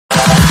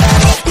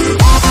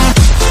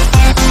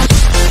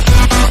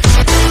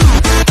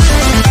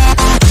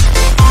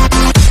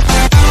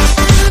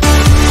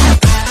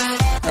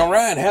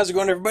how's it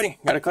going, everybody?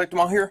 Gotta collect them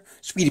all here.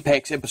 Speedy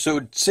Packs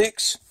episode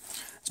 6.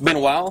 It's been a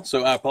while,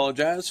 so I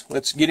apologize.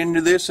 Let's get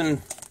into this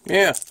and,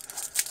 yeah,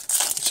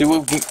 see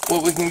what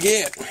we can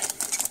get.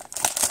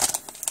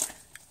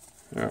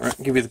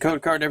 Alright, give you the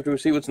code card after we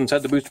see what's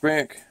inside the booster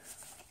pack.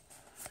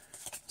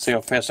 See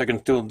how fast I can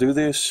still do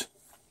this.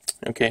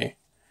 Okay.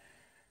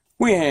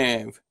 We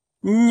have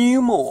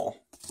Numel,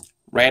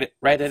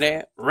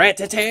 Ratata,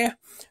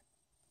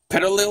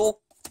 Petalil,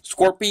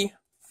 Scorpy,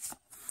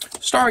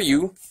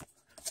 Staryu,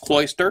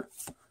 Cloyster,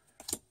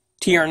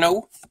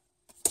 Tierno,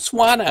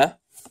 Swanna,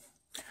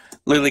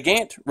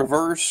 Lilligant,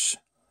 Reverse,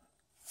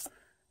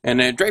 and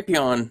a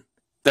Drapion.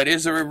 That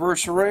is a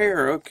reverse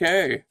rare,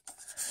 okay.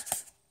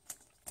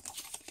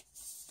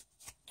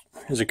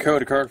 Here's a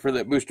code card for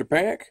that booster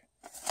pack.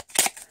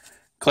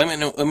 Claim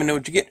it, let me know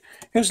what you get.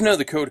 Here's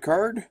another code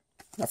card.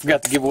 I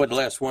forgot to give away the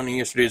last one in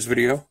yesterday's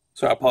video,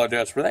 so I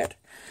apologize for that.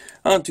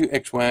 On to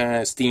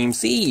XY Steam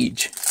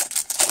Siege.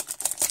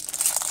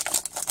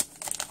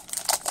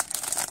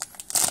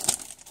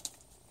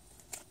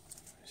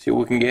 See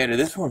what we can get out of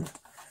this one.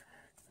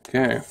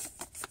 Okay.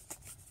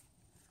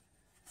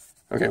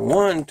 Okay,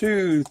 1,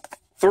 2,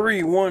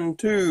 3, 1,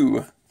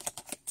 2.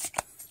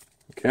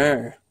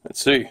 Okay,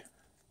 let's see.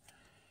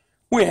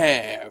 We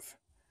have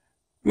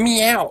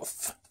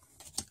Meowth,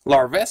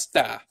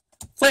 Larvesta,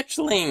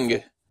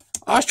 Fletchling,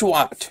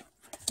 Oshawott,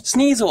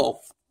 Sneasel,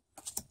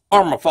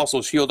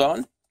 Armafossil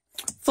Shieldon,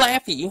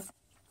 Flaffy,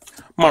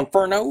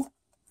 Monferno,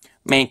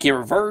 Mankey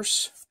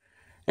Reverse,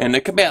 and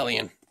the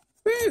Cabalion.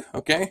 Woo,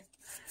 okay.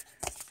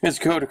 Here's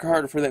the code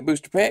card for that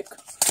booster pack.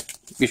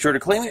 Be sure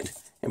to claim it,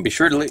 and be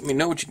sure to let me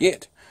know what you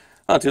get.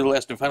 On to the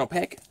last and final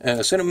pack.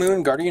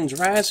 Cinnamon Guardians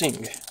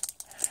Rising.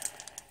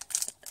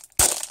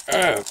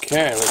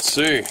 Okay, let's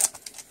see.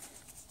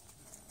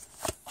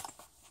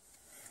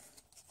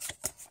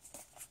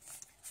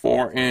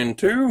 Four and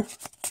 2.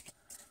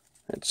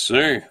 Let's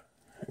see.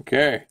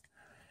 Okay.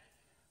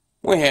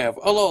 We have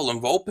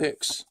Alolan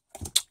Vulpix,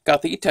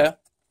 Gothita,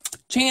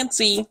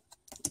 Chansey,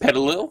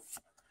 Petalil,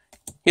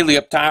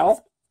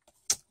 Helioptile,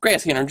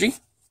 Grass Energy,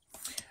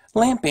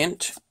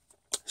 Lampent,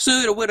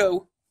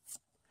 Sudowoodo,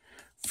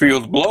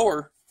 Field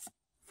Blower,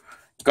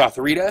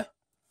 Gothorita,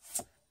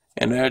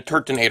 and a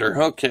Turtonator.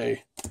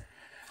 Okay.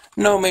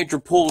 No major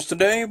pulls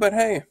today, but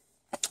hey,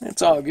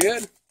 it's all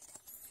good.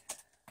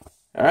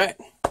 Alright.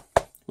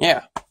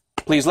 Yeah.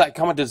 Please like,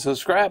 comment, and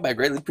subscribe. I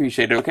greatly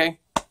appreciate it, okay?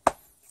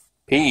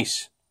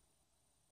 Peace.